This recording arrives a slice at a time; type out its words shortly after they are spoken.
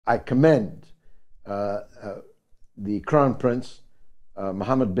I commend the Crown Prince,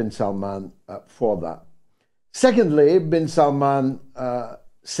 Mohammed bin Salman, for that. Secondly, bin Salman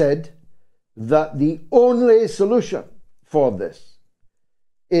said that the only solution for this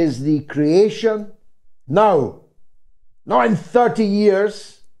is the creation now, not in 30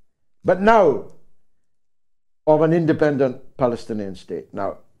 years, but now, of an independent Palestinian state.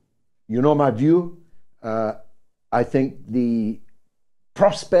 Now, you know my view. I think the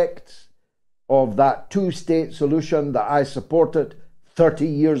prospects of that two-state solution that I supported 30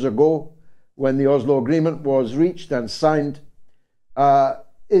 years ago when the Oslo Agreement was reached and signed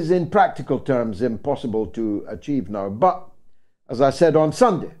is in practical terms impossible to achieve now. But, as I said on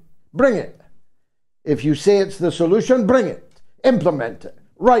Sunday, bring it. If you say it's the solution, bring it. Implement it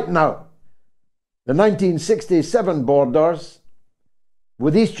right now. The 1967 borders,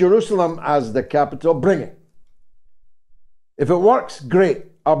 with East Jerusalem as the capital, bring it. If it works, great.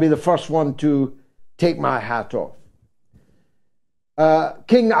 I'll be the first one to take my hat off.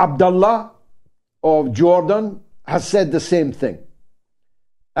 King Abdullah of Jordan has said the same thing.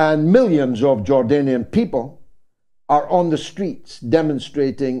 And millions of Jordanian people are on the streets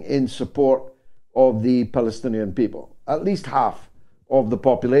demonstrating in support of the Palestinian people. At least half of the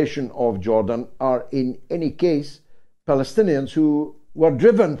population of Jordan are, in any case, Palestinians who were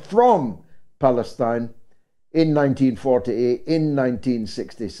driven from Palestine in 1948, in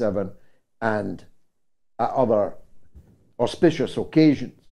 1967, and at other auspicious occasions.